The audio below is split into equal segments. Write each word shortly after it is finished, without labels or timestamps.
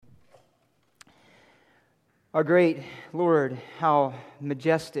Our great Lord, how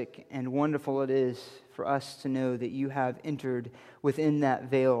majestic and wonderful it is for us to know that you have entered within that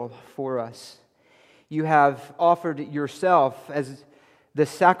veil for us. You have offered yourself as the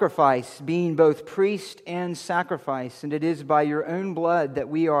sacrifice, being both priest and sacrifice, and it is by your own blood that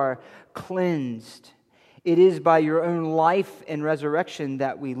we are cleansed. It is by your own life and resurrection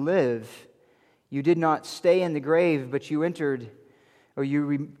that we live. You did not stay in the grave, but you entered, or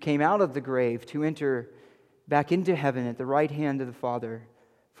you came out of the grave to enter back into heaven at the right hand of the Father,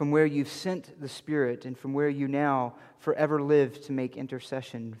 from where you've sent the Spirit and from where you now forever live to make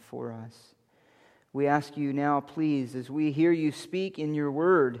intercession for us. We ask you now, please, as we hear you speak in your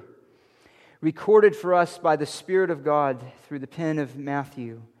word, recorded for us by the Spirit of God through the pen of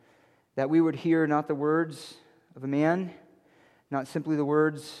Matthew, that we would hear not the words of a man, not simply the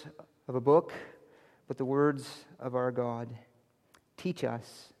words of a book, but the words of our God. Teach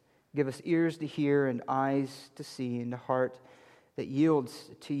us. Give us ears to hear and eyes to see and a heart that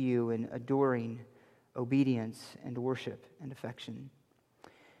yields to you in adoring obedience and worship and affection.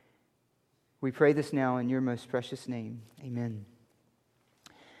 We pray this now in your most precious name. Amen.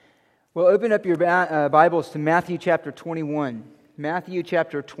 Well, open up your Bibles to Matthew chapter 21. Matthew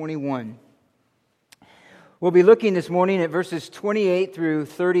chapter 21. We'll be looking this morning at verses 28 through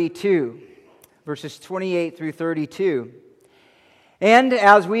 32. Verses 28 through 32. And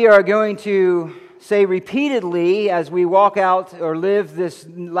as we are going to say repeatedly as we walk out or live this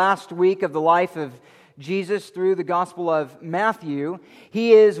last week of the life of Jesus through the Gospel of Matthew,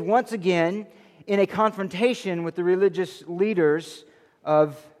 he is once again in a confrontation with the religious leaders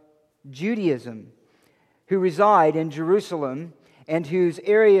of Judaism who reside in Jerusalem and whose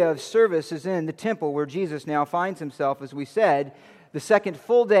area of service is in the temple where Jesus now finds himself, as we said, the second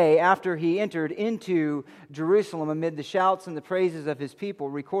full day after he entered into Jerusalem amid the shouts and the praises of his people,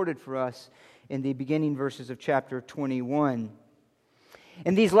 recorded for us in the beginning verses of chapter 21.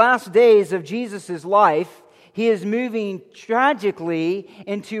 In these last days of Jesus' life, he is moving tragically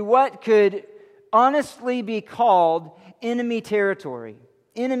into what could honestly be called enemy territory.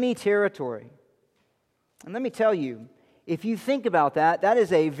 Enemy territory. And let me tell you, if you think about that, that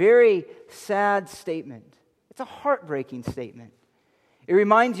is a very sad statement. It's a heartbreaking statement. It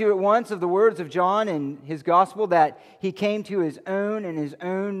reminds you at once of the words of John in his gospel that he came to his own and his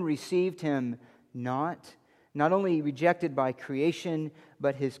own received him not only rejected by creation,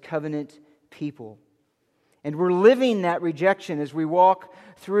 but his covenant people. And we're living that rejection as we walk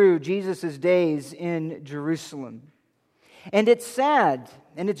through Jesus' days in Jerusalem. And it's sad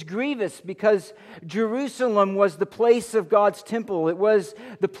and it's grievous because Jerusalem was the place of God's temple. It was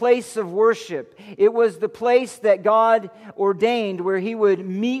the place of worship. It was the place that God ordained where He would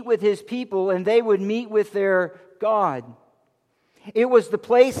meet with His people and they would meet with their God. It was the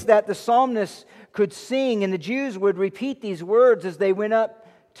place that the psalmist could sing and the Jews would repeat these words as they went up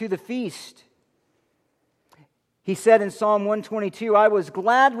to the feast. He said in Psalm 122, I was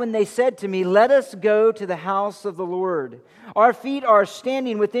glad when they said to me, let us go to the house of the Lord. Our feet are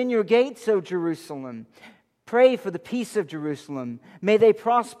standing within your gates, O Jerusalem. Pray for the peace of Jerusalem. May they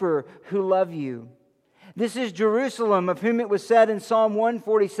prosper who love you. This is Jerusalem, of whom it was said in Psalm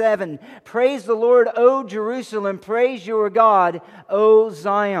 147, praise the Lord, O Jerusalem, praise your God, O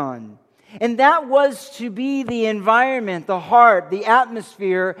Zion. And that was to be the environment, the heart, the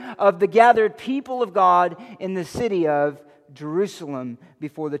atmosphere of the gathered people of God in the city of Jerusalem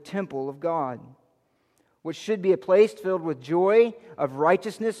before the temple of God. What should be a place filled with joy, of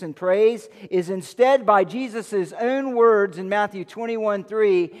righteousness and praise, is instead, by Jesus' own words in Matthew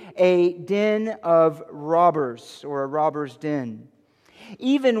 21:3, a den of robbers, or a robber's den.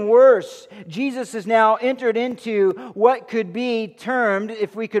 Even worse, Jesus has now entered into what could be termed,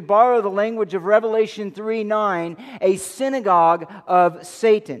 if we could borrow the language of Revelation 3:9, a synagogue of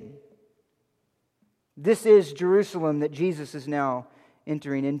Satan. This is Jerusalem that Jesus is now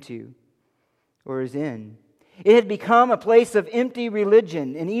entering into, or is in. It had become a place of empty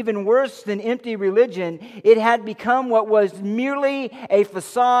religion, and even worse than empty religion, it had become what was merely a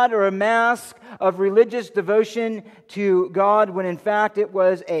facade or a mask of religious devotion to God, when in fact it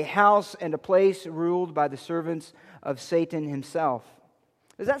was a house and a place ruled by the servants of Satan himself.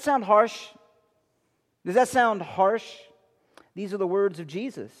 Does that sound harsh? Does that sound harsh? These are the words of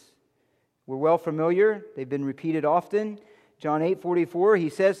Jesus. We're well familiar. They've been repeated often. John 8:44, he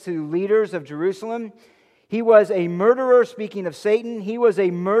says to leaders of Jerusalem, He was a murderer, speaking of Satan. He was a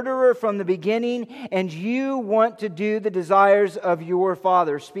murderer from the beginning, and you want to do the desires of your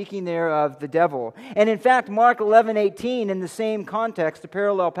father, speaking there of the devil. And in fact, Mark 11:18, in the same context, a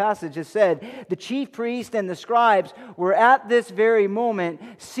parallel passage, has said, the chief priest and the scribes were at this very moment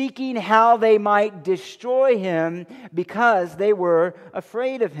seeking how they might destroy him because they were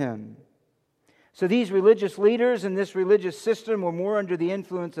afraid of him. So these religious leaders and this religious system were more under the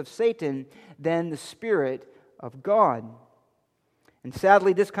influence of Satan than the Spirit of God. And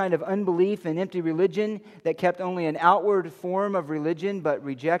sadly, this kind of unbelief and empty religion that kept only an outward form of religion but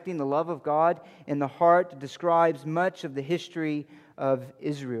rejecting the love of God in the heart describes much of the history of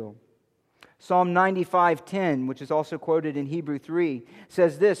Israel. Psalm 95:10, which is also quoted in Hebrew 3,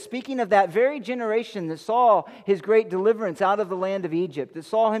 says this, speaking of that very generation that saw his great deliverance out of the land of Egypt, that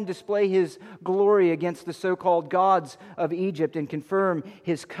saw him display his glory against the so-called gods of Egypt and confirm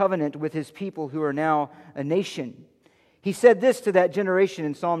his covenant with his people who are now a nation. He said this to that generation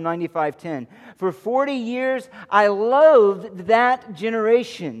in Psalm 95:10, for 40 years I loathed that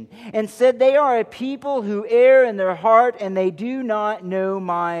generation and said they are a people who err in their heart and they do not know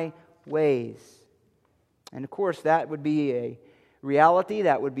my ways. And of course, that would be a reality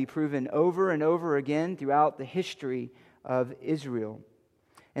that would be proven over and over again throughout the history of Israel.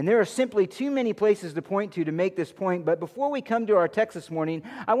 And there are simply too many places to point to make this point. But before we come to our text this morning,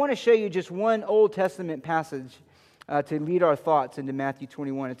 I want to show you just one Old Testament passage to lead our thoughts into Matthew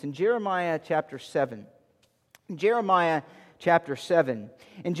 21. It's in Jeremiah chapter 7. Jeremiah chapter 7.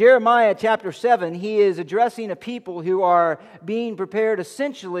 In Jeremiah chapter 7, he is addressing a people who are being prepared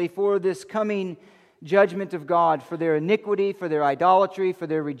essentially for this coming judgment of God, for their iniquity, for their idolatry, for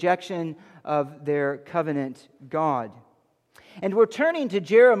their rejection of their covenant God. And we're turning to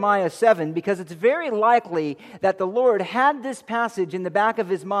Jeremiah 7 because it's very likely that the Lord had this passage in the back of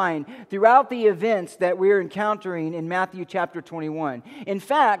his mind throughout the events that we're encountering in Matthew chapter 21. In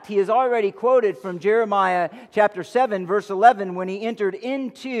fact, he has already quoted from Jeremiah chapter 7, verse 11, when he entered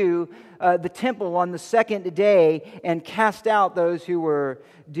into the temple on the second day and cast out those who were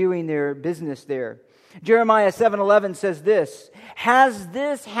doing their business there. Jeremiah 7:11 says this, has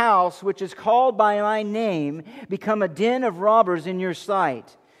this house which is called by my name become a den of robbers in your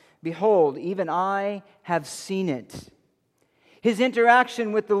sight? Behold, even I have seen it. His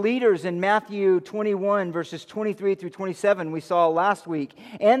interaction with the leaders in Matthew 21, verses 23 through 27, we saw last week,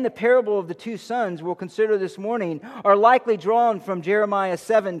 and the parable of the two sons we'll consider this morning, are likely drawn from Jeremiah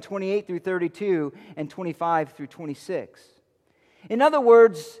 7, 28 through 32, and 25 through 26. In other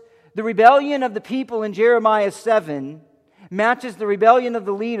words, the rebellion of the people in Jeremiah 7 matches the rebellion of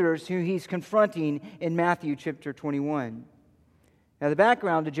the leaders who he's confronting in Matthew chapter 21. Now, the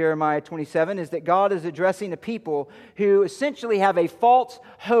background to Jeremiah 27 is that God is addressing a people who essentially have a false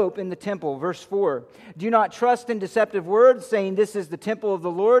hope in the temple. Verse 4, do not trust in deceptive words, saying this is the temple of the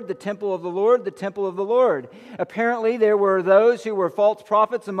Lord, the temple of the Lord, the temple of the Lord. Apparently, there were those who were false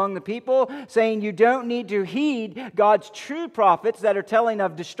prophets among the people, saying you don't need to heed God's true prophets that are telling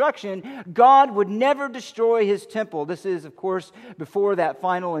of destruction. God would never destroy his temple. This is, of course, before that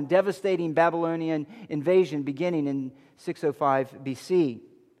final and devastating Babylonian invasion beginning in 605 BC.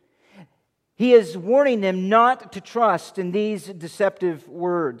 He is warning them not to trust in these deceptive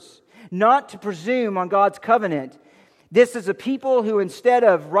words, not to presume on God's covenant. This is a people who instead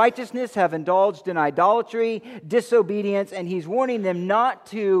of righteousness have indulged in idolatry, disobedience, and he's warning them not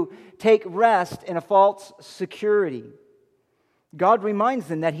to take rest in a false security. God reminds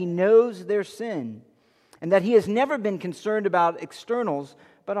them that he knows their sin and that he has never been concerned about externals,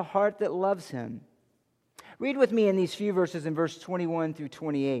 but a heart that loves him. Read with me in these few verses in verse 21 through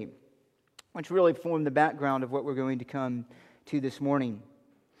 28, which really form the background of what we're going to come to this morning.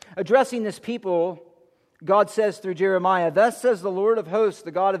 Addressing this people, God says through Jeremiah, thus says the Lord of hosts, the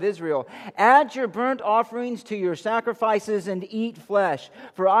God of Israel, add your burnt offerings to your sacrifices and eat flesh.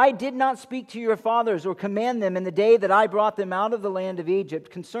 For I did not speak to your fathers or command them in the day that I brought them out of the land of Egypt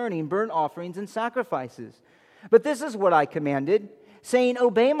concerning burnt offerings and sacrifices. But this is what I commanded, saying,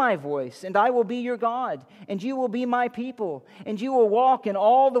 obey my voice, and I will be your God, and you will be my people, and you will walk in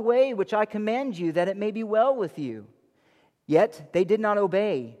all the way which I command you, that it may be well with you. Yet they did not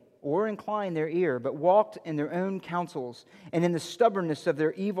obey or incline their ear, but walked in their own counsels, and in the stubbornness of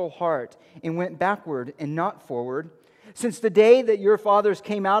their evil heart, and went backward and not forward. Since the day that your fathers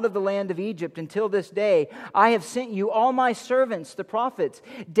came out of the land of Egypt until this day, I have sent you all my servants, the prophets,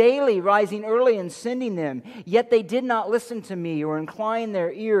 daily rising early and sending them. Yet they did not listen to me or incline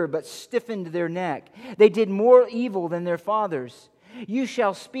their ear, but stiffened their neck. They did more evil than their fathers. You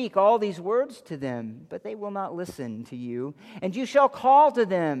shall speak all these words to them, but they will not listen to you. And you shall call to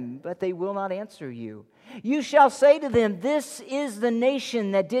them, but they will not answer you. You shall say to them, this is the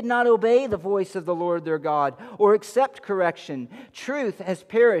nation that did not obey the voice of the Lord their God, or accept correction. Truth has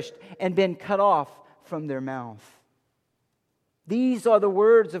perished and been cut off from their mouth. These are the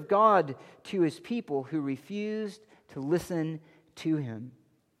words of God to His people who refused to listen to Him.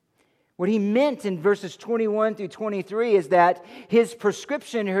 What He meant in verses 21 through 23 is that His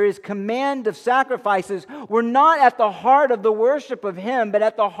prescription or His command of sacrifices were not at the heart of the worship of Him, but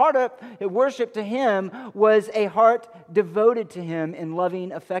at the heart of the worship to Him was a heart devoted to Him in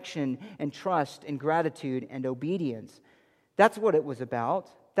loving affection and trust and gratitude and obedience. That's what it was about.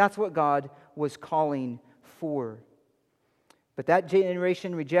 That's what God was calling for. But that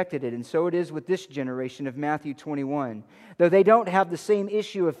generation rejected it, and so it is with this generation of Matthew 21. Though they don't have the same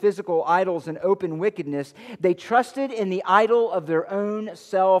issue of physical idols and open wickedness, they trusted in the idol of their own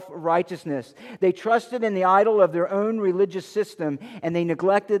self-righteousness. They trusted in the idol of their own religious system, and they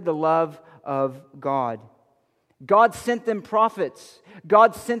neglected the love of God. God sent them prophets.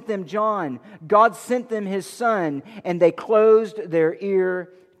 God sent them John. God sent them His Son, and they closed their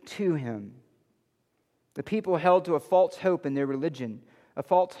ear to Him. The people held to a false hope in their religion, a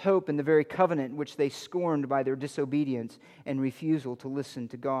false hope in the very covenant which they scorned by their disobedience and refusal to listen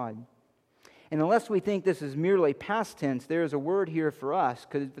to God. And unless we think this is merely past tense, there is a word here for us,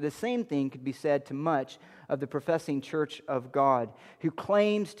 because the same thing could be said to much of the professing church of God, who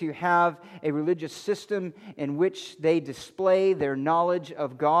claims to have a religious system in which they display their knowledge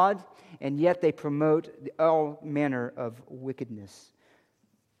of God, and yet they promote all manner of wickedness.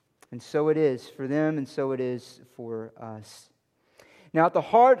 And so it is for them, and so it is for us. Now, at the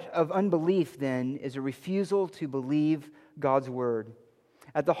heart of unbelief, then, is a refusal to believe God's word.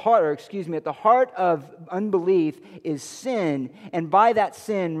 At the heart of unbelief is sin, and by that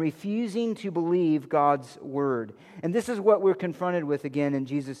sin, refusing to believe God's word. And this is what we're confronted with again in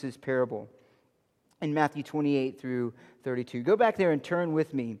Jesus' parable in Matthew 28 through 32. Go back there and turn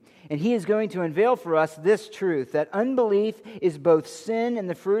with me. And He is going to unveil for us this truth, that unbelief is both sin and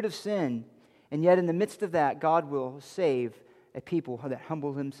the fruit of sin. And yet in the midst of that, God will save a people that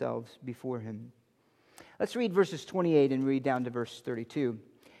humble themselves before Him. Let's read verses 28 and read down to verse 32.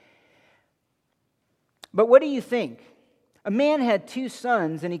 But what do you think? A man had 2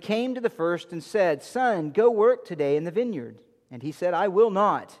 sons, and he came to the first and said, Son, go work today in the vineyard. And he said, I will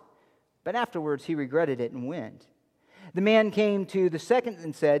not. But afterwards he regretted it and went. The man came to the second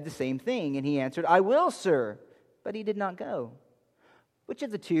and said the same thing. And he answered, I will, sir. But he did not go. Which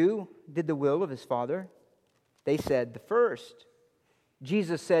of the 2 did the will of his father? They said, the first.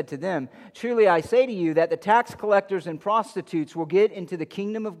 Jesus said to them, Truly I say to you that the tax collectors and prostitutes will get into the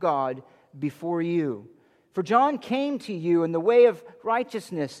kingdom of God before you. For John came to you in the way of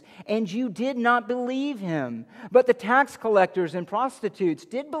righteousness, and you did not believe him. But the tax collectors and prostitutes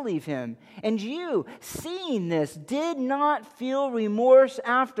did believe him. And you, seeing this, did not feel remorse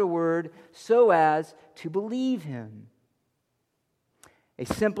afterward so as to believe him. A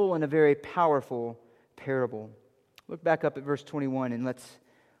simple and a very powerful parable. Look back up at verse 21 and let's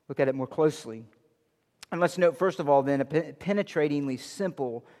look at it more closely. And let's note, first of all, then, a penetratingly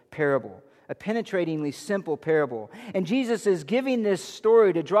simple parable. A penetratingly simple parable. And Jesus is giving this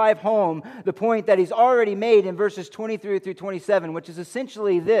story to drive home the point that He's already made in verses 23 through 27, which is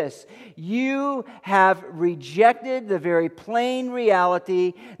essentially this. You have rejected the very plain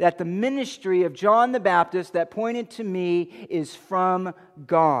reality that the ministry of John the Baptist that pointed to me is from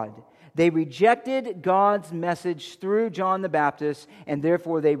God. They rejected God's message through John the Baptist, and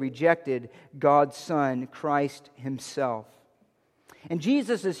therefore they rejected God's Son, Christ Himself. And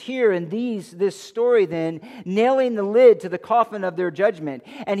Jesus is here in this story then, nailing the lid to the coffin of their judgment.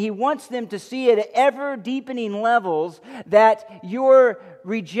 And He wants them to see at ever-deepening levels that your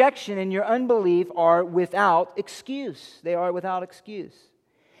rejection and your unbelief are without excuse. They are without excuse.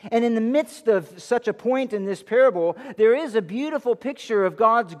 And in the midst of such a point in this parable, there is a beautiful picture of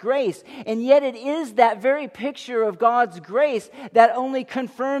God's grace. And yet it is that very picture of God's grace that only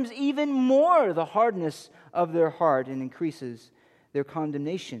confirms even more the hardness of their heart and increases their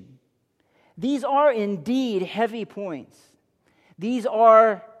condemnation. These are indeed heavy points. These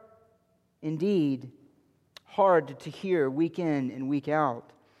are indeed hard to hear week in and week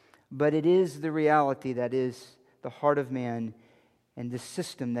out. But it is the reality that is the heart of man and the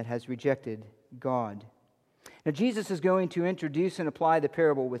system that has rejected God. Now, Jesus is going to introduce and apply the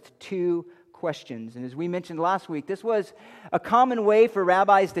parable with 2 questions. And as we mentioned last week, this was a common way for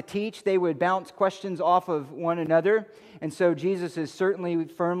rabbis to teach. They would bounce questions off of one another. And so Jesus is certainly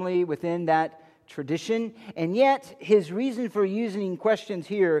firmly within that tradition, and yet his reason for using questions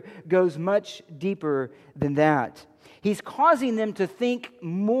here goes much deeper than that. He's causing them to think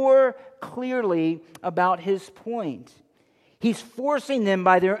more clearly about his point. He's forcing them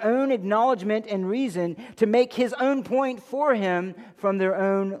by their own acknowledgement and reason to make his own point for him from their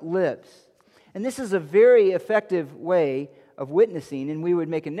own lips. And this is a very effective way of witnessing, and we would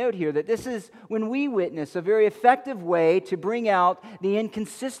make a note here that this is, when we witness, a very effective way to bring out the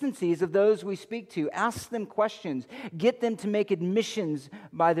inconsistencies of those we speak to. Ask them questions. Get them to make admissions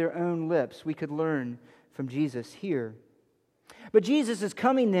by their own lips. We could learn from Jesus here. But Jesus is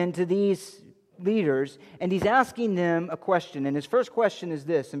coming then to these leaders, and he's asking them a question. And his first question is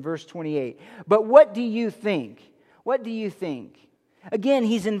this in verse 28. But what do you think? What do you think? Again,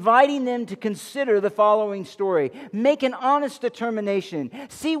 he's inviting them to consider the following story. Make an honest determination.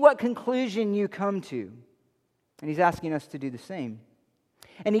 See what conclusion you come to. And he's asking us to do the same.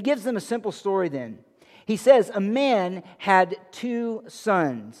 And he gives them a simple story then. He says, a man had 2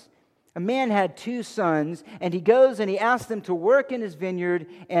 sons. A man had 2 sons, and he goes and he asks them to work in his vineyard,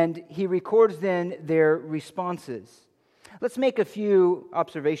 and he records then their responses. Let's make a few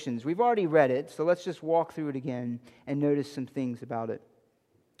observations. We've already read it, so let's just walk through it again and notice some things about it.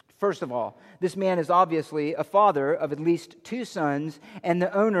 First of all, this man is obviously a father of at least 2 sons and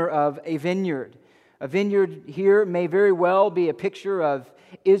the owner of a vineyard. A vineyard here may very well be a picture of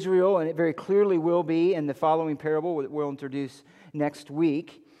Israel, and it very clearly will be in the following parable that we'll introduce next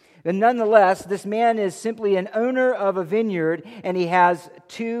week. But nonetheless, this man is simply an owner of a vineyard, and he has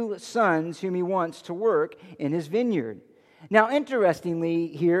 2 sons whom he wants to work in his vineyard. Now, interestingly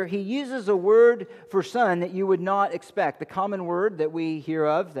here, he uses a word for son that you would not expect. The common word that we hear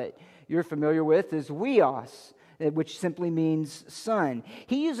of, that you're familiar with, is huios, which simply means son.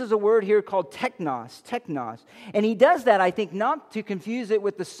 He uses a word here called teknos. And he does that, I think, not to confuse it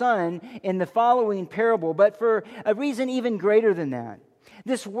with the son in the following parable, but for a reason even greater than that.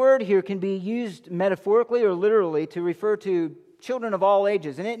 This word here can be used metaphorically or literally to refer to children of all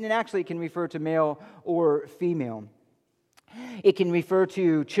ages, and it actually can refer to male or female. It can refer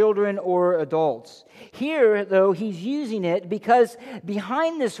to children or adults. Here, though, he's using it because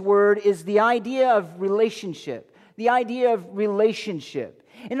behind this word is the idea of relationship. The idea of relationship.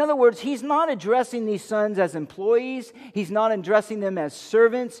 In other words, he's not addressing these sons as employees. He's not addressing them as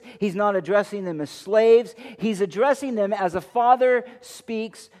servants. He's not addressing them as slaves. He's addressing them as a father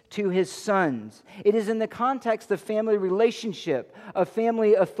speaks to his sons. It is in the context of family relationship, of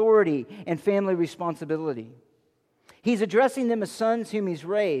family authority, and family responsibility. He's addressing them as sons whom he's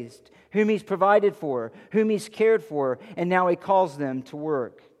raised, whom he's provided for, whom he's cared for, and now he calls them to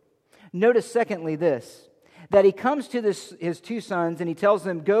work. Notice, secondly, this, that he comes to his 2 sons and he tells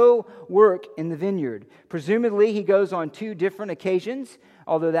them, go work in the vineyard. Presumably, he goes on 2 different occasions,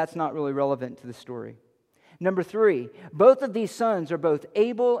 although that's not really relevant to the story. Number 3, both of these sons are both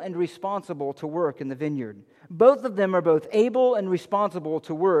able and responsible to work in the vineyard. Both of them are both able and responsible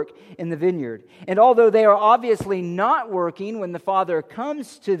to work in the vineyard. And although they are obviously not working when the father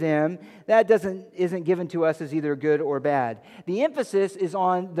comes to them, that isn't given to us as either good or bad. The emphasis is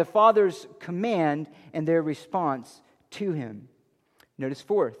on the father's command and their response to him. Notice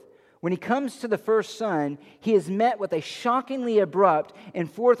 4th, when he comes to the first son, he is met with a shockingly abrupt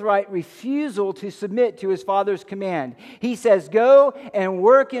and forthright refusal to submit to his father's command. He says, go and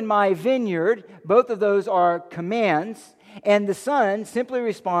work in my vineyard. Both of those are commands. And the son simply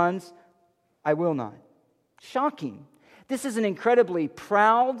responds, I will not. Shocking. This is an incredibly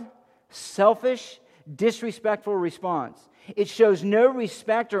proud, selfish, disrespectful response. It shows no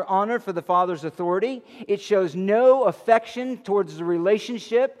respect or honor for the father's authority. It shows no affection towards the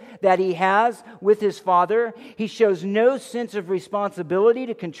relationship that he has with his father. He shows no sense of responsibility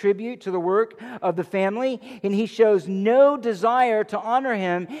to contribute to the work of the family. And he shows no desire to honor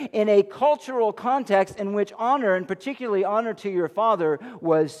him in a cultural context in which honor, and particularly honor to your father,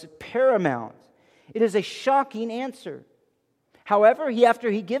 was paramount. It is a shocking answer. However, after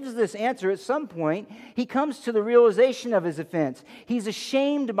he gives this answer, at some point, he comes to the realization of his offense. He's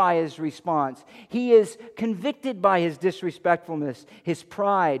ashamed by his response. He is convicted by his disrespectfulness, his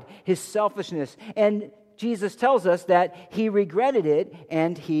pride, his selfishness. And Jesus tells us that he regretted it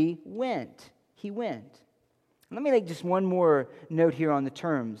and he went. He went. Let me make just one more note here on the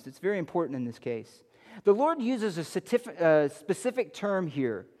terms. It's very important in this case. The Lord uses a specific term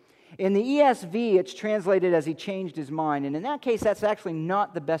here. In the ESV, it's translated as he changed his mind. And in that case, that's actually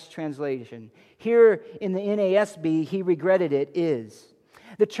not the best translation. Here in the NASB, he regretted it is.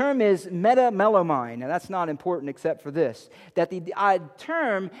 The term is metamelomai. Now, that's not important except for this, that the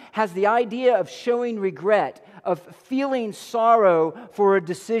term has the idea of showing regret, of feeling sorrow for a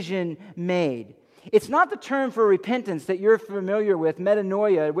decision made. It's not the term for repentance that you're familiar with,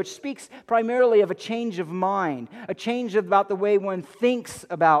 metanoia, which speaks primarily of a change of mind, a change about the way one thinks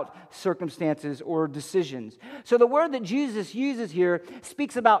about circumstances or decisions. So the word that Jesus uses here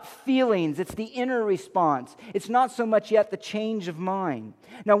speaks about feelings. It's the inner response. It's not so much yet the change of mind.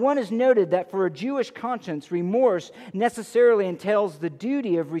 Now, one has noted that for a Jewish conscience, remorse necessarily entails the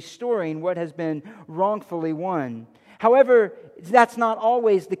duty of restoring what has been wrongfully won. However, that's not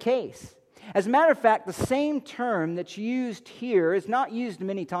always the case. As a matter of fact, the same term that's used here is not used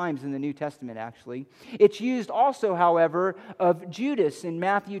many times in the New Testament, actually. It's used also, however, of Judas in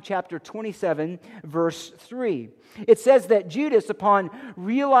Matthew chapter 27, verse 3. It says that Judas, upon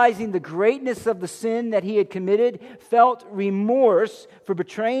realizing the greatness of the sin that he had committed, felt remorse for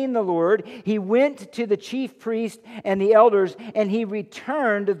betraying the Lord. He went to the chief priest and the elders, and he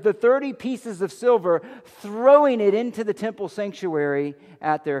returned the 30 pieces of silver, throwing it into the temple sanctuary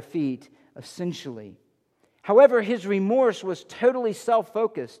at their feet. Essentially. However, his remorse was totally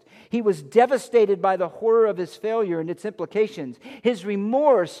self-focused. He was devastated by the horror of his failure and its implications. His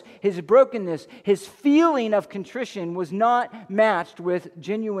remorse, his brokenness, his feeling of contrition was not matched with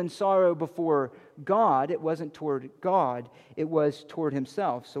genuine sorrow before God. It wasn't toward God, it was toward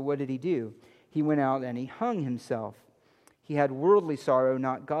himself. So what did he do? He went out and he hung himself. He had worldly sorrow,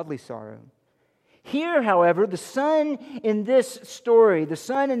 not godly sorrow. Here, however, the son in this story, the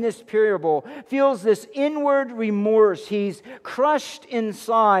son in this parable, feels this inward remorse. He's crushed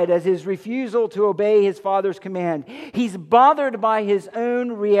inside as his refusal to obey his father's command. He's bothered by his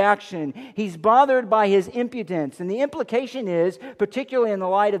own reaction. He's bothered by his impotence. And the implication is, particularly in the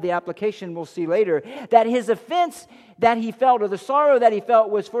light of the application we'll see later, that his offense that he felt, or the sorrow that he felt,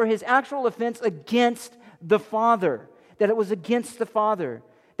 was for his actual offense against the Father. That it was against the Father.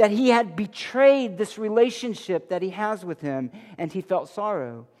 That he had betrayed this relationship that he has with him, and he felt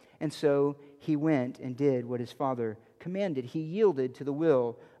sorrow. And so he went and did what his father commanded. He yielded to the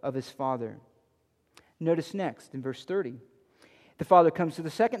will of his father. Notice next in verse 30. The father comes to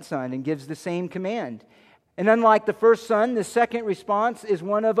the second son and gives the same command. And unlike the first son, the second response is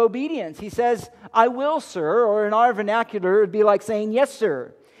one of obedience. He says, "I will, sir," or in our vernacular, it would be like saying, "Yes,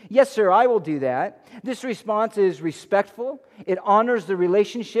 sir. Yes, sir, I will do that." This response is respectful. It honors the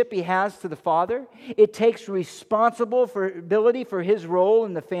relationship he has to the father. It takes responsibility for his role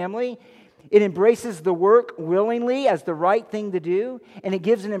in the family. It embraces the work willingly as the right thing to do. And it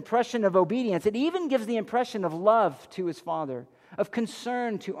gives an impression of obedience. It even gives the impression of love to his father, of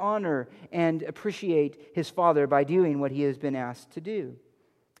concern to honor and appreciate his father by doing what he has been asked to do.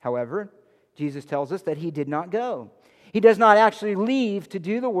 However, Jesus tells us that he did not go. He does not actually leave to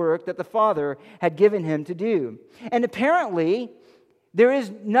do the work that the Father had given him to do. And apparently, there is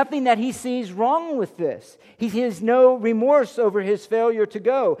nothing that he sees wrong with this. He has no remorse over his failure to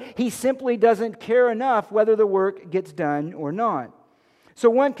go. He simply doesn't care enough whether the work gets done or not. So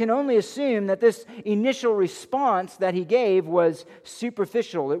one can only assume that this initial response that he gave was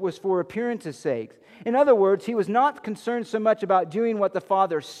superficial. It was for appearance's sake. In other words, he was not concerned so much about doing what the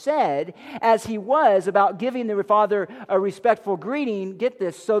Father said as he was about giving the Father a respectful greeting, get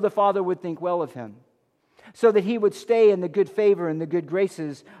this, so the Father would think well of him, so that he would stay in the good favor and the good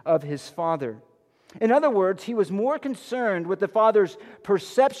graces of his Father. In other words, he was more concerned with the Father's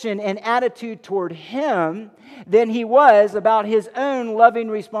perception and attitude toward him than he was about his own loving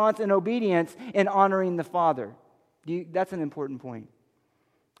response and obedience in honoring the Father. That's an important point.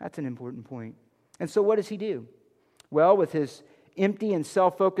 That's an important point. And so what does he do? Well, with his empty and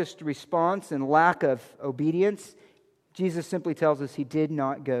self-focused response and lack of obedience, Jesus simply tells us he did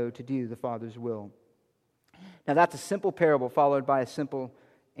not go to do the Father's will. Now that's a simple parable followed by a simple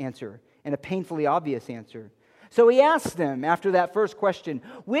answer and a painfully obvious answer. So he asks them, after that first question,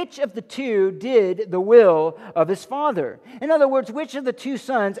 which of the two did the will of his father? In other words, which of the two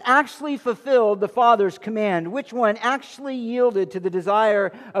sons actually fulfilled the father's command? Which one actually yielded to the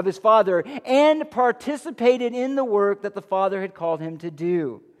desire of his father and participated in the work that the father had called him to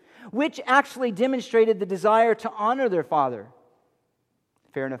do? Which actually demonstrated the desire to honor their father?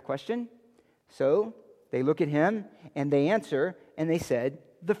 Fair enough question. So they look at him and they answer, and they said,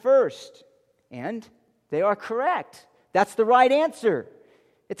 the first. And they are correct. That's the right answer.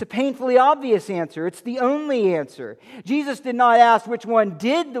 It's a painfully obvious answer. It's the only answer. Jesus did not ask which one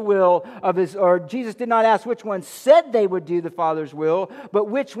did the will of his, or Jesus did not ask which one said they would do the Father's will, but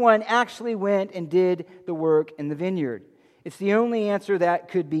which one actually went and did the work in the vineyard. It's the only answer that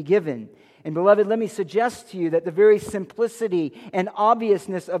could be given. And beloved, let me suggest to you that the very simplicity and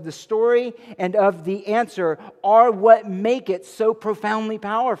obviousness of the story and of the answer are what make it so profoundly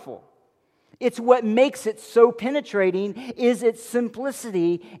powerful. It's what makes it so penetrating is its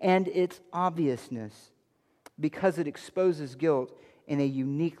simplicity and its obviousness, because it exposes guilt in a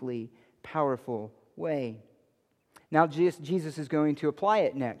uniquely powerful way. Now Jesus is going to apply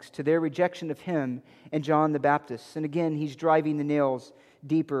it next to their rejection of him and John the Baptist. And again, he's driving the nails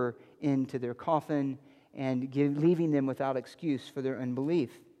deeper into their coffin and leaving them without excuse for their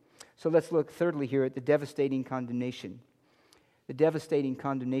unbelief. So let's look thirdly here at the devastating condemnation. The devastating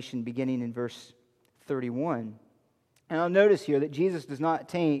condemnation beginning in verse 31. And I'll notice here that Jesus does not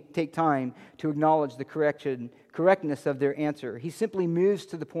take time to acknowledge the correctness of their answer. He simply moves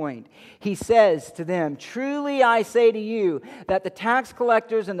to the point. He says to them, "Truly I say to you that the tax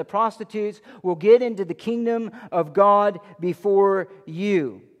collectors and the prostitutes will get into the kingdom of God before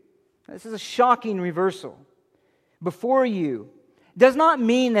you." This is a shocking reversal. Before you does not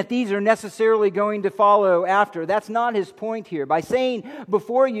mean that these are necessarily going to follow after. That's not his point here. By saying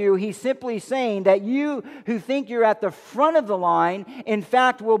before you, he's simply saying that you who think you're at the front of the line, in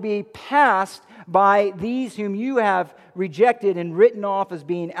fact, will be passed by these whom you have rejected and written off as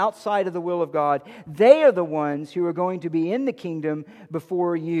being outside of the will of God. They are the ones who are going to be in the kingdom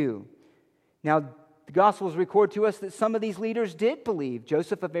before you. Now, the Gospels record to us that some of these leaders did believe.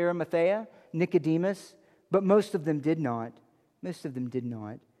 Joseph of Arimathea, Nicodemus, but most of them did not. Most of them did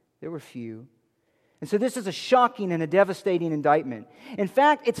not. There were few. And so this is a shocking and a devastating indictment. In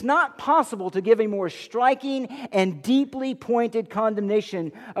fact, it's not possible to give a more striking and deeply pointed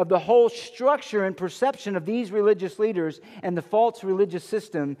condemnation of the whole structure and perception of these religious leaders and the false religious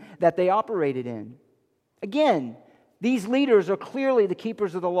system that they operated in. Again, these leaders are clearly the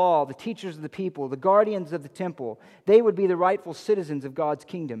keepers of the law, the teachers of the people, the guardians of the temple. They would be the rightful citizens of God's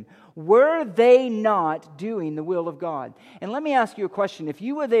kingdom. Were they not doing the will of God? And let me ask you a question. If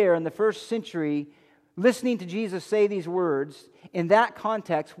you were there in the first century listening to Jesus say these words in that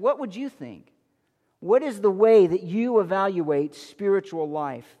context, what would you think? What is the way that you evaluate spiritual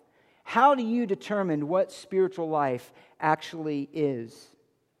life? How do you determine what spiritual life actually is?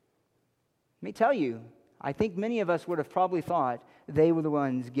 Let me tell you, I think many of us would have probably thought they were the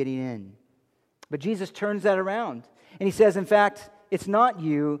ones getting in. But Jesus turns that around. And he says, in fact, it's not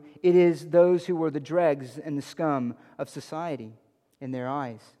you, it is those who were the dregs and the scum of society in their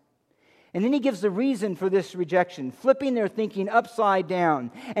eyes. And then he gives the reason for this rejection, flipping their thinking upside down.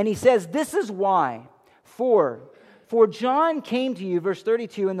 And he says, this is why. For John came to you, verse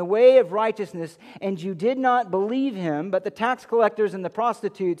 32, in the way of righteousness, and you did not believe him, but the tax collectors and the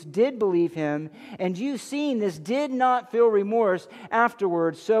prostitutes did believe him, and you, seeing this, did not feel remorse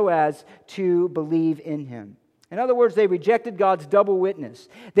afterwards so as to believe in him. In other words, they rejected God's double witness.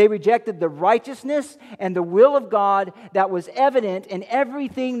 They rejected the righteousness and the will of God that was evident in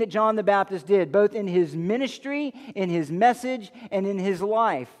everything that John the Baptist did, both in his ministry, in his message, and in his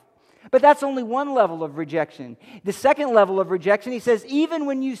life. But that's only one level of rejection. The second level of rejection, he says, even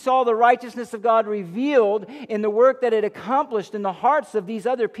when you saw the righteousness of God revealed in the work that it accomplished in the hearts of these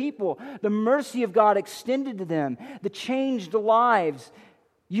other people, the mercy of God extended to them, the changed lives,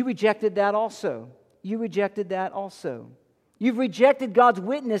 you rejected that also. You rejected that also. You've rejected God's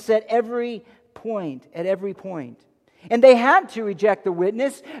witness at every point, And they had to reject the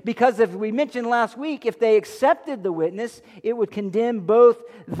witness because, as we mentioned last week, if they accepted the witness, it would condemn both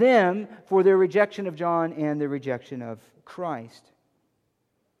them for their rejection of John and their rejection of Christ.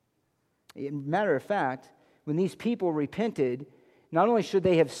 Matter of fact, when these people repented, not only should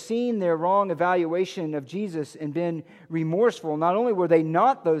they have seen their wrong evaluation of Jesus and been remorseful, not only were they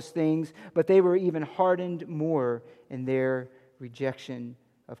not those things, but they were even hardened more in their rejection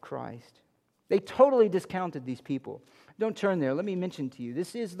of Christ. They totally discounted these people. Don't turn there. Let me mention to you,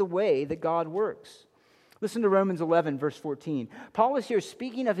 this is the way that God works. Listen to Romans 11, verse 14. Paul is here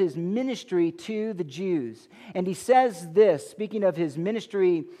speaking of his ministry to the Jews. And he says this, speaking of his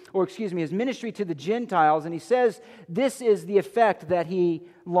ministry to the Gentiles. And he says this is the effect that he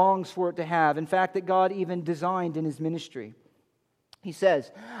longs for it to have. In fact, that God even designed in his ministry. He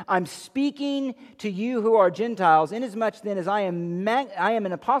says, I'm speaking to you who are Gentiles, inasmuch then as I am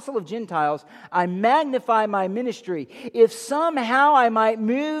an apostle of Gentiles, I magnify my ministry, if somehow I might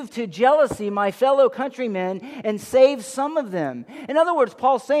move to jealousy my fellow countrymen and save some of them. In other words,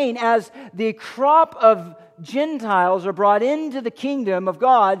 Paul's saying, as the crop of Gentiles are brought into the kingdom of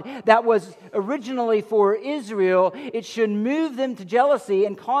God that was originally for Israel, it should move them to jealousy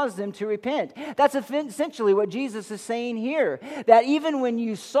and cause them to repent. That's essentially what Jesus is saying here. That even when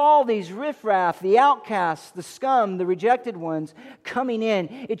you saw these riffraff, the outcasts, the scum, the rejected ones coming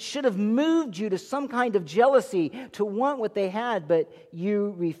in, it should have moved you to some kind of jealousy to want what they had, but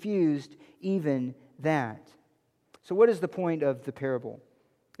you refused even that. So what is the point of the parable?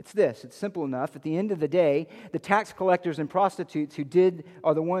 It's this. It's simple enough. At the end of the day, the tax collectors and prostitutes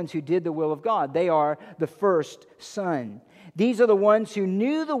are the ones who did the will of God. They are the first son. These are the ones who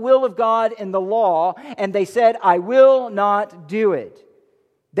knew the will of God in the law, and they said, I will not do it.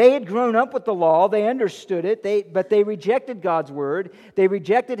 They had grown up with the law, they understood it, but they rejected God's word, they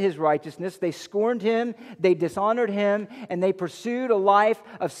rejected His righteousness, they scorned Him, they dishonored Him, and they pursued a life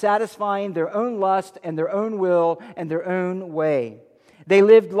of satisfying their own lust and their own will and their own way. They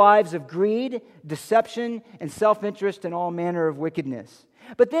lived lives of greed, deception, and self-interest and all manner of wickedness.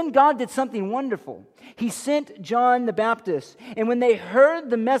 But then God did something wonderful. He sent John the Baptist. And when they heard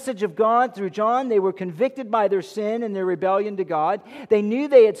the message of God through John, they were convicted by their sin and their rebellion to God. They knew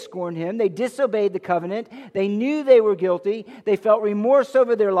they had scorned Him. They disobeyed the covenant. They knew they were guilty. They felt remorse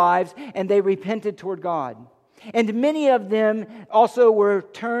over their lives, and they repented toward God. And many of them also were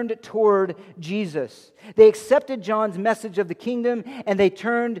turned toward Jesus. They accepted John's message of the kingdom, and they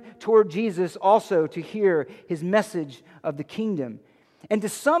turned toward Jesus also to hear His message of the kingdom. And to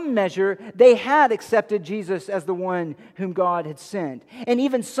some measure, they had accepted Jesus as the one whom God had sent. And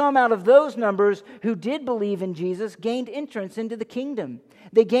even some out of those numbers who did believe in Jesus gained entrance into the kingdom.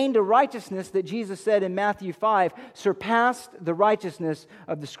 They gained a righteousness that Jesus said in Matthew 5 surpassed the righteousness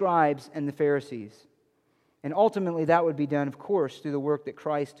of the scribes and the Pharisees. And ultimately, that would be done, of course, through the work that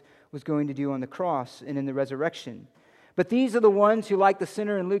Christ was going to do on the cross and in the resurrection. But these are the ones who, like the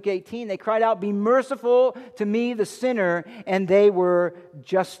sinner in Luke 18, they cried out, "Be merciful to me, the sinner," and they were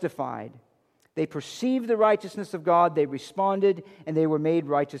justified. They perceived the righteousness of God, they responded, and they were made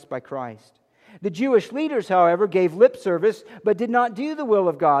righteous by Christ. The Jewish leaders, however, gave lip service, but did not do the will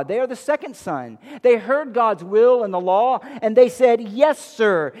of God. They are the second son. They heard God's will and the law, and they said, "Yes,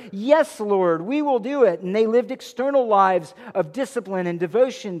 sir. Yes, Lord, we will do it." And they lived external lives of discipline and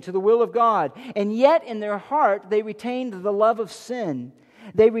devotion to the will of God. And yet, in their heart, they retained the love of sin.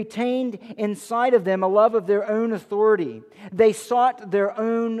 They retained inside of them a love of their own authority. They sought their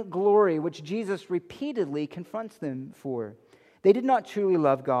own glory, which Jesus repeatedly confronts them for. They did not truly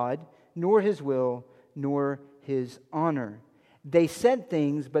love God, nor His will, nor His honor. They said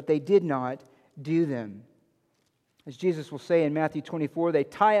things, but they did not do them. As Jesus will say in Matthew 24, they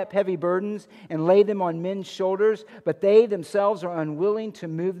tie up heavy burdens and lay them on men's shoulders, but they themselves are unwilling to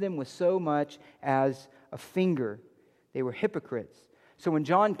move them with so much as a finger. They were hypocrites. So when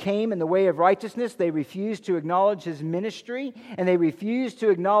John came in the way of righteousness, they refused to acknowledge his ministry, and they refused to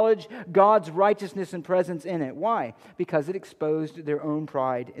acknowledge God's righteousness and presence in it. Why? Because it exposed their own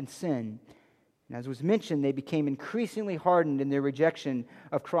pride and sin. And as was mentioned, they became increasingly hardened in their rejection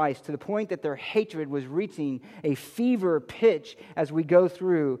of Christ, to the point that their hatred was reaching a fever pitch as we go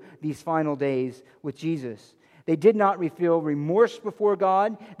through these final days with Jesus. They did not feel remorse before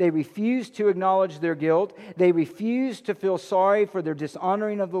God. They refused to acknowledge their guilt. They refused to feel sorry for their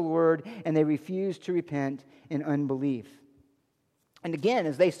dishonoring of the Lord, and they refused to repent in unbelief. And again,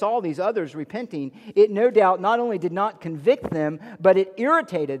 as they saw these others repenting, it no doubt not only did not convict them, but it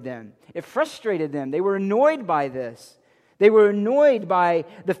irritated them. It frustrated them. They were annoyed by this. They were annoyed by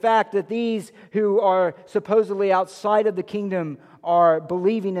the fact that these who are supposedly outside of the kingdom are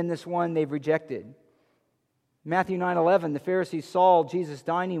believing in this one they've rejected. Matthew 9:11, the Pharisees saw Jesus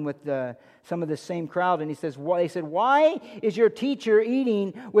dining with some of the same crowd, and they said, "Why is your teacher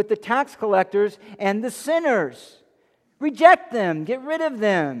eating with the tax collectors and the sinners? Reject them, get rid of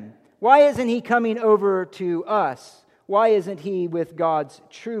them. Why isn't he coming over to us? Why isn't he with God's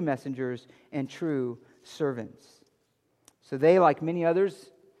true messengers and true servants?" So they, like many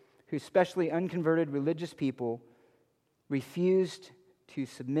others, who especially unconverted religious people, refused to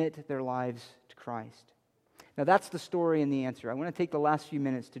submit their lives to Christ. Now that's the story and the answer. I want to take the last few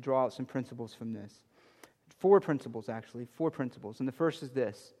minutes to draw out some principles from this. 4 principles. And the first is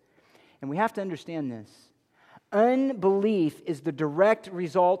this. And we have to understand this. Unbelief is the direct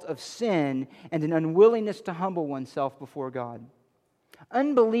result of sin and an unwillingness to humble oneself before God.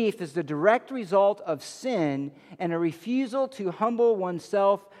 Unbelief is the direct result of sin and a refusal to humble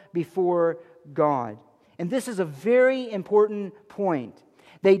oneself before God. And this is a very important point.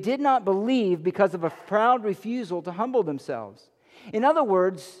 They did not believe because of a proud refusal to humble themselves. In other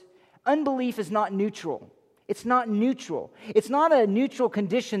words, unbelief is not neutral. It's not neutral. It's not a neutral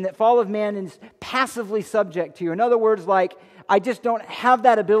condition that fall of man is passively subject to. In other words, like, I just don't have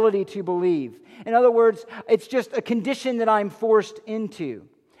that ability to believe. In other words, it's just a condition that I'm forced into.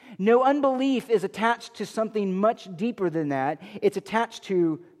 No, unbelief is attached to something much deeper than that. It's attached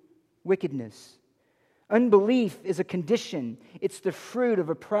to wickedness. Unbelief is a condition. It's the fruit of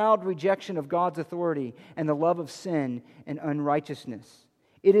a proud rejection of God's authority and the love of sin and unrighteousness.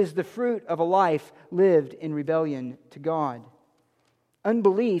 It is the fruit of a life lived in rebellion to God.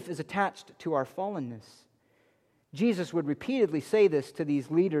 Unbelief is attached to our fallenness. Jesus would repeatedly say this to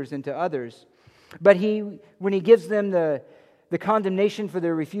these leaders and to others. But when he gives them the condemnation for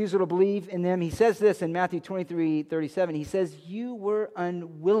their refusal to believe in them, he says this in Matthew 23:37. He says, you were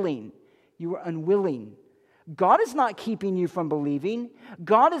unwilling. You were unwilling. God is not keeping you from believing.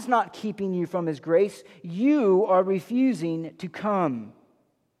 God is not keeping you from His grace. You are refusing to come.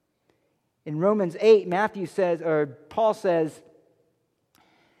 In Romans 8, Paul says,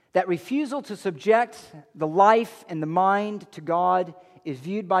 that refusal to subject the life and the mind to God is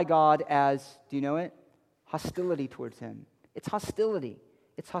viewed by God as, do you know it? Hostility towards Him. It's hostility.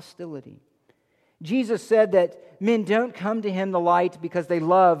 It's hostility. Jesus said that men don't come to Him, the light, because they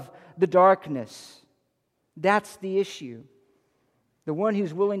love the darkness. That's the issue. The one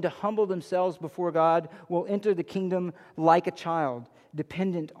who's willing to humble themselves before God will enter the kingdom like a child,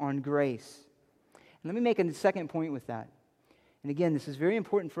 dependent on grace. And let me make a second point with that. And again, this is very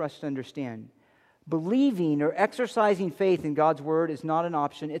important for us to understand. Believing or exercising faith in God's word is not an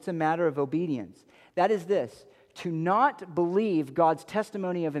option. It's a matter of obedience. That is this: to not believe God's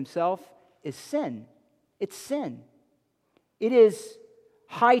testimony of Himself is sin. It's sin. It is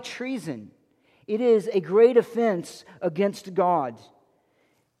high treason. It is a great offense against God.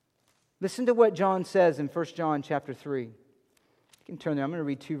 Listen to what John says in 1 John chapter 3. You can turn there. I'm going to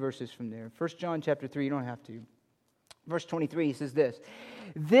read 2 verses from there. 1 John chapter 3, you don't have to. Verse 23, he says this: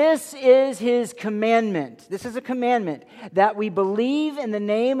 this is His commandment. This is a commandment, that we believe in the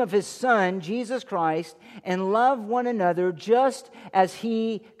name of His Son, Jesus Christ, and love one another just as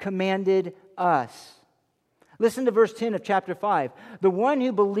He commanded us. Listen to verse 10 of chapter 5. The one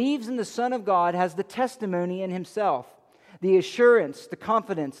who believes in the Son of God has the testimony in himself, the assurance, the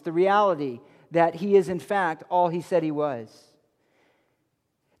confidence, the reality that He is in fact all He said He was.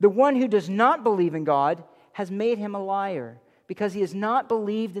 The one who does not believe in God has made him a liar, because he has not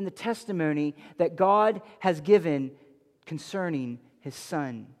believed in the testimony that God has given concerning His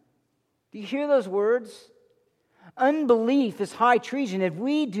Son. Do you hear those words? Unbelief is high treason. If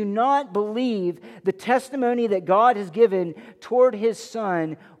we do not believe the testimony that God has given toward His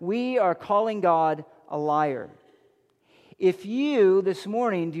Son, we are calling God a liar. If you this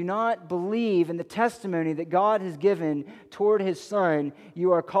morning do not believe in the testimony that God has given toward His Son,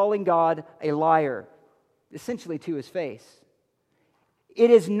 you are calling God a liar, essentially to His face. It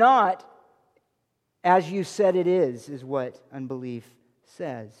is not as you said it is what unbelief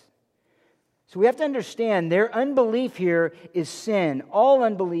says. So we have to understand their unbelief here is sin. All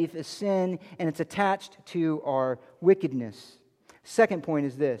unbelief is sin, and it's attached to our wickedness. Second point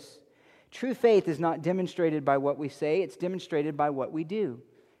is this: true faith is not demonstrated by what we say, it's demonstrated by what we do.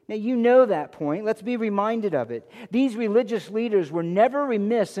 Now, you know that point. Let's be reminded of it. These religious leaders were never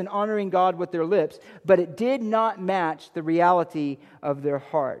remiss in honoring God with their lips, but it did not match the reality of their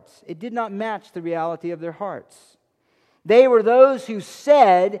hearts. It did not match the reality of their hearts. They were those who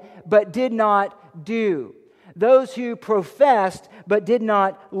said but did not do. Those who professed but did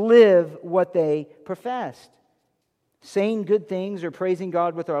not live what they professed. Saying good things or praising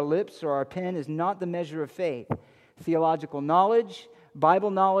God with our lips or our pen is not the measure of faith. Theological knowledge, Bible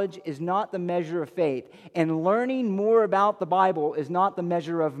knowledge is not the measure of faith. And learning more about the Bible is not the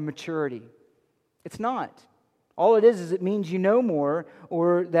measure of maturity. It's not. All it is it means you know more,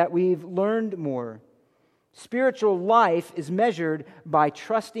 or that we've learned more. Spiritual life is measured by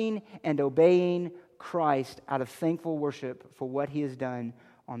trusting and obeying Christ out of thankful worship for what He has done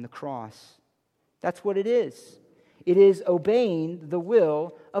on the cross. That's what it is. It is obeying the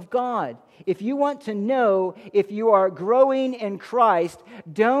will of God. If you want to know if you are growing in Christ,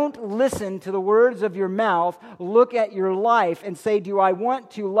 don't listen to the words of your mouth. Look at your life and say, do I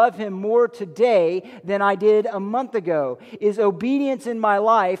want to love Him more today than I did a month ago? Is obedience in my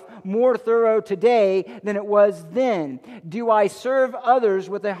life more thorough today than it was then? Do I serve others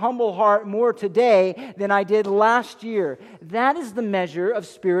with a humble heart more today than I did last year? That is the measure of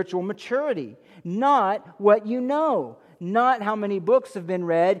spiritual maturity. Not what you know, not how many books have been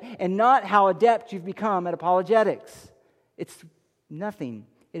read, and not how adept you've become at apologetics. It's nothing.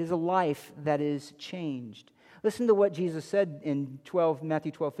 It is a life that is changed. Listen to what Jesus said in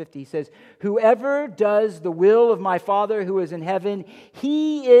Matthew 12:50. He says, whoever does the will of my Father who is in heaven,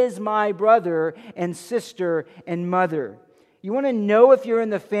 he is my brother and sister and mother. You want to know if you're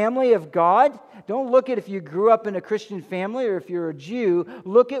in the family of God? Don't look at if you grew up in a Christian family or if you're a Jew.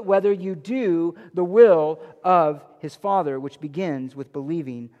 Look at whether you do the will of His Father, which begins with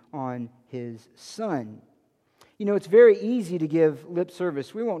believing on His Son. You know, it's very easy to give lip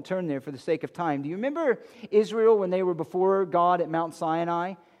service. We won't turn there for the sake of time. Do you remember Israel when they were before God at Mount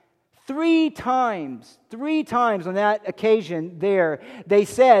Sinai? Three times on that occasion there, they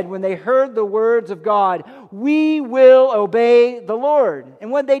said, when they heard the words of God, we will obey the Lord.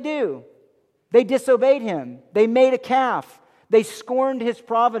 And what did they do? They disobeyed Him. They made a calf. They scorned His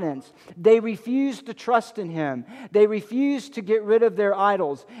providence. They refused to trust in Him. They refused to get rid of their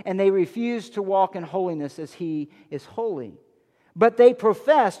idols. And they refused to walk in holiness as He is holy. But they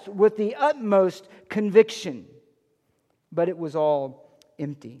professed with the utmost conviction. But it was all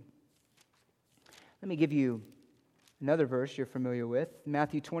empty. Let me give you another verse you're familiar with,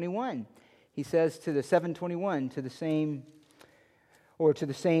 Matthew 21. He says to the 721, to the same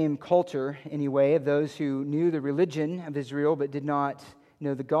culture anyway, of those who knew the religion of Israel but did not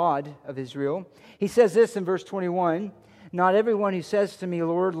know the God of Israel. He says this in verse 21, "Not everyone who says to me,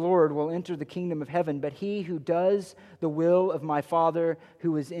 'Lord, Lord,' will enter the kingdom of heaven, but he who does the will of my Father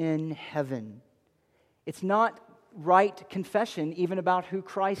who is in heaven." It's not right confession even about who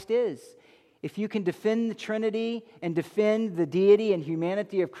Christ is. If you can defend the Trinity and defend the deity and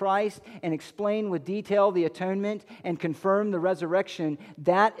humanity of Christ and explain with detail the atonement and confirm the resurrection,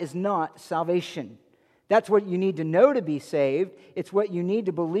 that is not salvation. That's what you need to know to be saved. It's what you need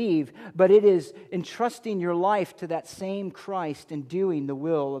to believe. But it is entrusting your life to that same Christ and doing the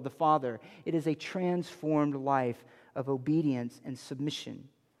will of the Father. It is a transformed life of obedience and submission.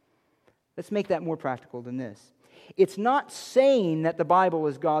 Let's make that more practical than this. It's not saying that the Bible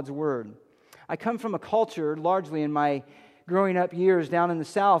is God's Word. I come from a culture, largely in my growing up years down in the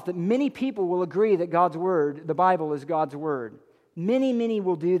South, that many people will agree that God's Word, the Bible, is God's Word. Many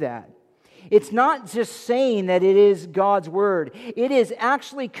will do that. It's not just saying that it is God's Word. It is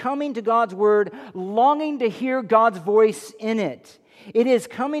actually coming to God's Word, longing to hear God's voice in it. It is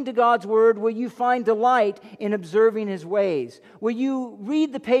coming to God's Word where you find delight in observing His ways, where you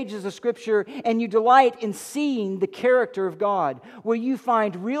read the pages of Scripture and you delight in seeing the character of God, where you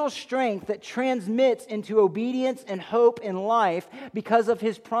find real strength that transmits into obedience and hope in life because of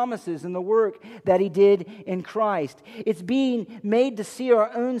His promises and the work that He did in Christ. It's being made to see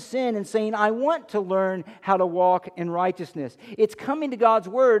our own sin and saying, I want to learn how to walk in righteousness. It's coming to God's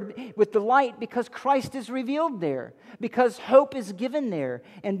Word with delight because Christ is revealed there, because hope is given there,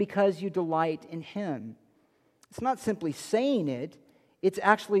 and because you delight in Him. It's not simply saying it, it's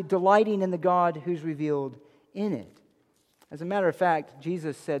actually delighting in the God who's revealed in it. As a matter of fact,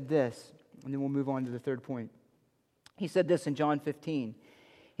 Jesus said this, and then we'll move on to the third point. He said this in John 15.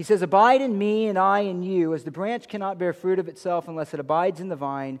 He says, "Abide in me and I in you, as the branch cannot bear fruit of itself unless it abides in the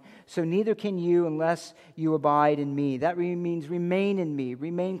vine, so neither can you unless you abide in me." That means remain in me,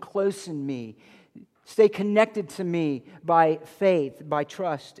 remain close in me. Stay connected to me by faith, by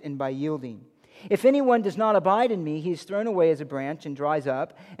trust, and by yielding. "If anyone does not abide in me, he is thrown away as a branch and dries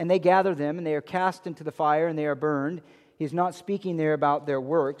up, and they gather them, and they are cast into the fire, and they are burned." He is not speaking there about their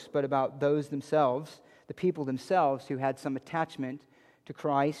works, but about those themselves, the people themselves who had some attachment to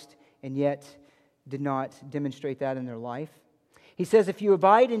Christ and yet did not demonstrate that in their life. He says, "If you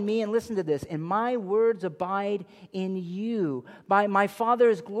abide in me," and listen to this, "and my words abide in you, by my Father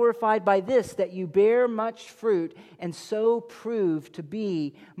is glorified by this, that you bear much fruit, and so prove to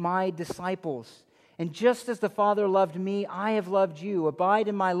be my disciples. And just as the Father loved me, I have loved you. Abide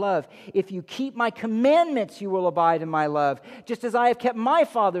in my love. If you keep my commandments, you will abide in my love, just as I have kept my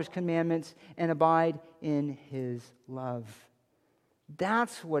Father's commandments and abide in His love."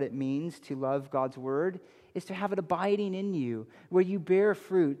 That's what it means to love God's Word, is to have it abiding in you, where you bear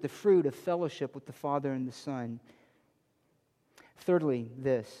fruit, the fruit of fellowship with the Father and the Son. Thirdly,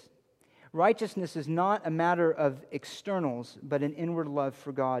 this. Righteousness is not a matter of externals, but an inward love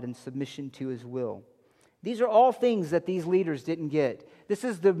for God and submission to His will. These are all things that these leaders didn't get. This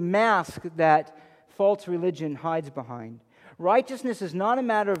is the mask that false religion hides behind. Righteousness is not a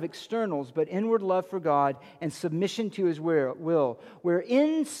matter of externals, but inward love for God and submission to His will. Where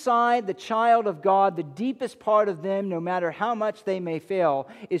inside the child of God, the deepest part of them, no matter how much they may fail,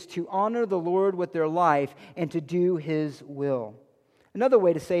 is to honor the Lord with their life and to do His will. Another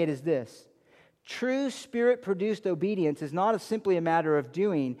way to say it is this. True Spirit-produced obedience is not simply a matter of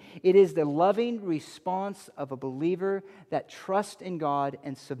doing. It is the loving response of a believer that trusts in God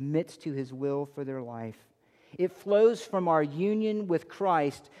and submits to His will for their life. It flows from our union with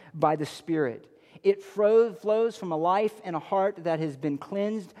Christ by the Spirit. It flows from a life and a heart that has been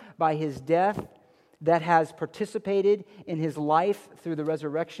cleansed by His death, that has participated in His life through the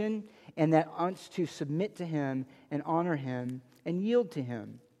resurrection, and that wants to submit to Him and honor Him and yield to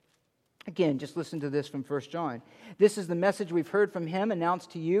Him. Again, just listen to this from 1 John. This is the message we've heard from him,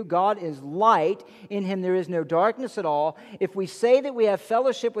 announced to you. God is light. In him there is no darkness at all. If we say that we have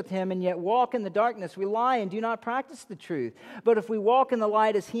fellowship with him and yet walk in the darkness, we lie and do not practice the truth. But if we walk in the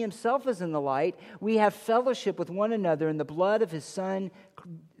light as he himself is in the light, we have fellowship with one another, and the blood of his Son,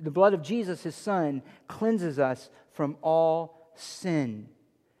 the blood of Jesus, his Son, cleanses us from all sin.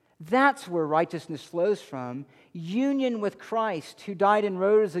 That's where righteousness flows from. Union with Christ, who died and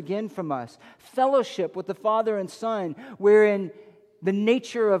rose again from us. Fellowship with the Father and Son, wherein the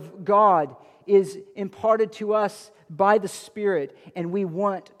nature of God is imparted to us by the Spirit, and we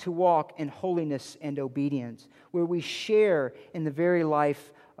want to walk in holiness and obedience, where we share in the very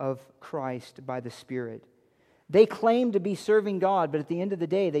life of Christ by the Spirit. They claimed to be serving God, but at the end of the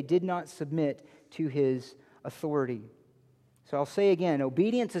day, they did not submit to his authority. So I'll say again,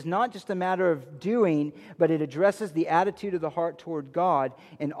 obedience is not just a matter of doing, but it addresses the attitude of the heart toward God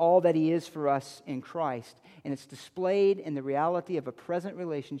and all that he is for us in Christ. And it's displayed in the reality of a present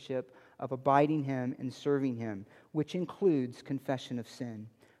relationship of abiding him and serving him, which includes confession of sin.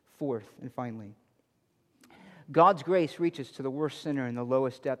 Fourth, and finally, God's grace reaches to the worst sinner in the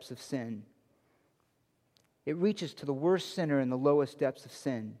lowest depths of sin. It reaches to the worst sinner in the lowest depths of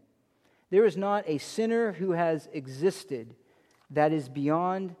sin. There is not a sinner who has existed that is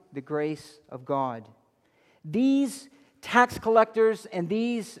beyond the grace of God. These tax collectors and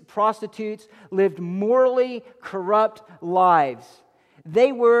these prostitutes lived morally corrupt lives.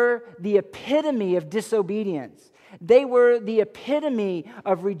 They were the epitome of disobedience. They were the epitome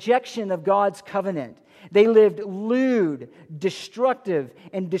of rejection of God's covenant. They lived lewd, destructive,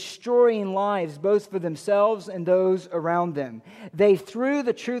 and destroying lives, both for themselves and those around them. They threw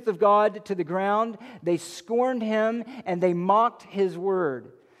the truth of God to the ground. They scorned him, and they mocked his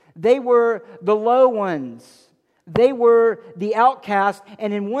word. They were the low ones. They were the outcast,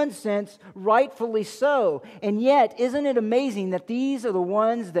 and in one sense, rightfully so. And yet, isn't it amazing that these are the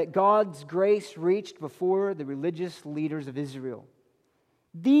ones that God's grace reached before the religious leaders of Israel?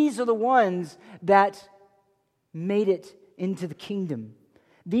 These are the ones that made it into the kingdom.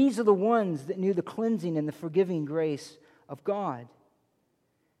 These are the ones that knew the cleansing and the forgiving grace of God.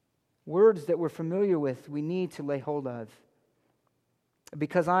 Words that we're familiar with, we need to lay hold of.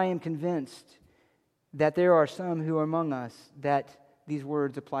 Because I am convinced that there are some who are among us that these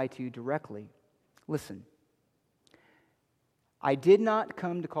words apply to directly. Listen. I did not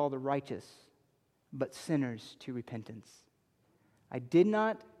come to call the righteous, but sinners to repentance. I did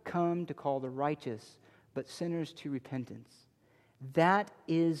not come to call the righteous, but sinners to repentance. That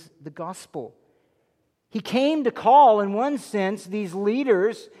is the gospel. He came to call, in one sense, these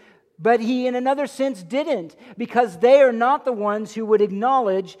leaders, but he, in another sense, didn't, because they are not the ones who would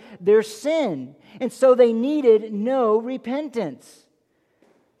acknowledge their sin. And so they needed no repentance.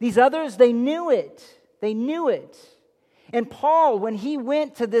 These others, they knew it. They knew it. And Paul, when he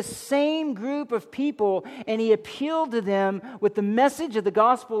went to this same group of people and he appealed to them with the message of the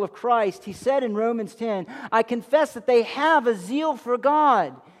gospel of Christ, he said in Romans 10, I confess that they have a zeal for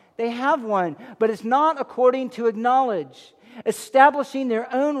God. They have one, but it's not according to acknowledge. Establishing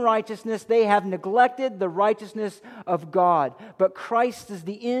their own righteousness, they have neglected the righteousness of God. But Christ is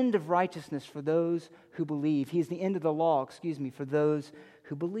the end of righteousness for those who believe. He is the end of the law, for those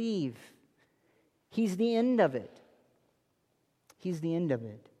who believe. He's the end of it. He's the end of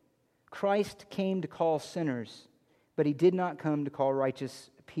it. Christ came to call sinners, but he did not come to call righteous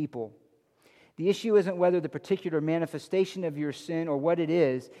people. The issue isn't whether the particular manifestation of your sin or what it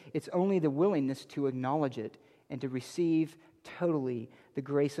is, it's only the willingness to acknowledge it and to receive totally the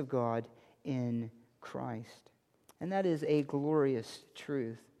grace of God in Christ. And that is a glorious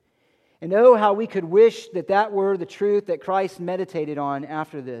truth. And oh, how we could wish that that were the truth that Christ meditated on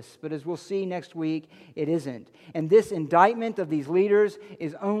after this. But as we'll see next week, it isn't. And this indictment of these leaders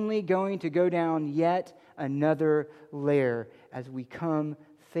is only going to go down yet another layer as we come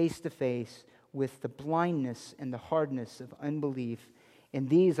face to face with the blindness and the hardness of unbelief in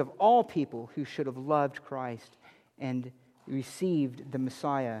these of all people who should have loved Christ and received the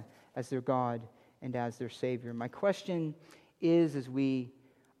Messiah as their God and as their Savior. My question is, as we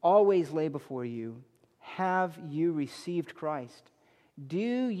always lay before you, have you received Christ? Do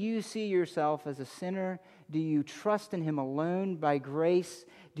you see yourself as a sinner? Do you trust in him alone by grace?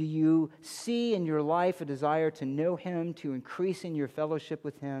 Do you see in your life a desire to know him, to increase in your fellowship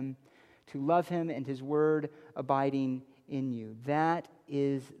with him, to love him and his word abiding in you? That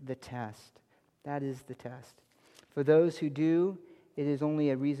is the test. That is the test. For those who do, it is only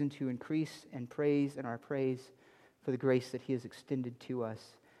a reason to increase and praise in our praise for the grace that he has extended to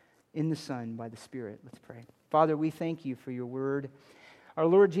us in the Son by the Spirit. Let's pray. Father, we thank you for your word. Our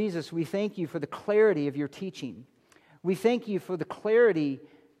Lord Jesus, we thank you for the clarity of your teaching. We thank you for the clarity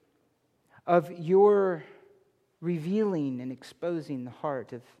of your revealing and exposing the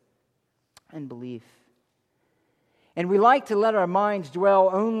heart of unbelief. And we like to let our minds dwell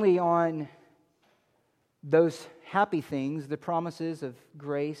only on those happy things, the promises of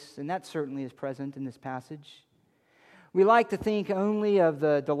grace, and that certainly is present in this passage. We like to think only of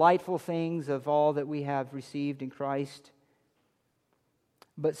the delightful things of all that we have received in Christ.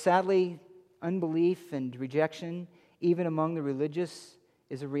 But sadly, unbelief and rejection, even among the religious,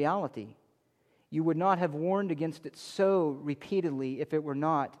 is a reality. You would not have warned against it so repeatedly if it were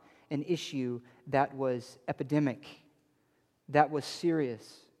not an issue that was epidemic, that was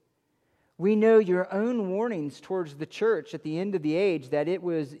serious. We know your own warnings towards the church at the end of the age that it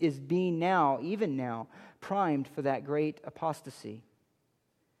is being now, even now, primed for that great apostasy.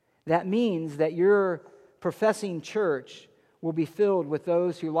 That means that your professing church will be filled with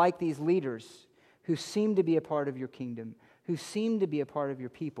those who, like these leaders, who seem to be a part of your kingdom, who seem to be a part of your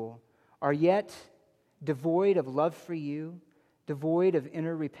people, are yet devoid of love for you, devoid of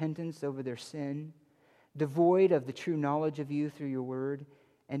inner repentance over their sin, devoid of the true knowledge of you through your word,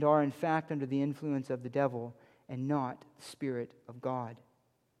 and are in fact under the influence of the devil and not the Spirit of God.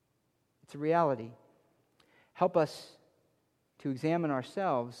 It's a reality. Help us to examine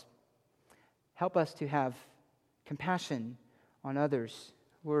ourselves. Help us to have compassion on others,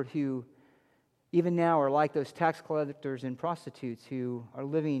 Lord, who even now are like those tax collectors and prostitutes who are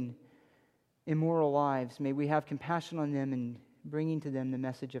living immoral lives. May we have compassion on them and bringing to them the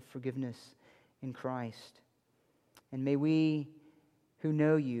message of forgiveness in Christ. And may we, who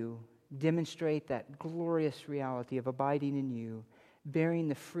know you, demonstrate that glorious reality of abiding in you, bearing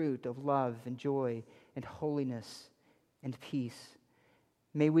the fruit of love and joy and holiness and peace.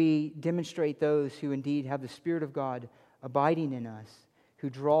 May we demonstrate those who indeed have the Spirit of God abiding in us, who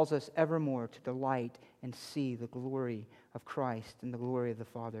draws us evermore to delight and see the glory of Christ and the glory of the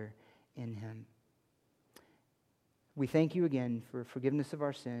Father in Him. We thank you again for forgiveness of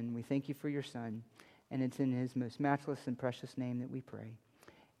our sin. We thank you for your Son, and it's in His most matchless and precious name that we pray.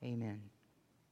 Amen.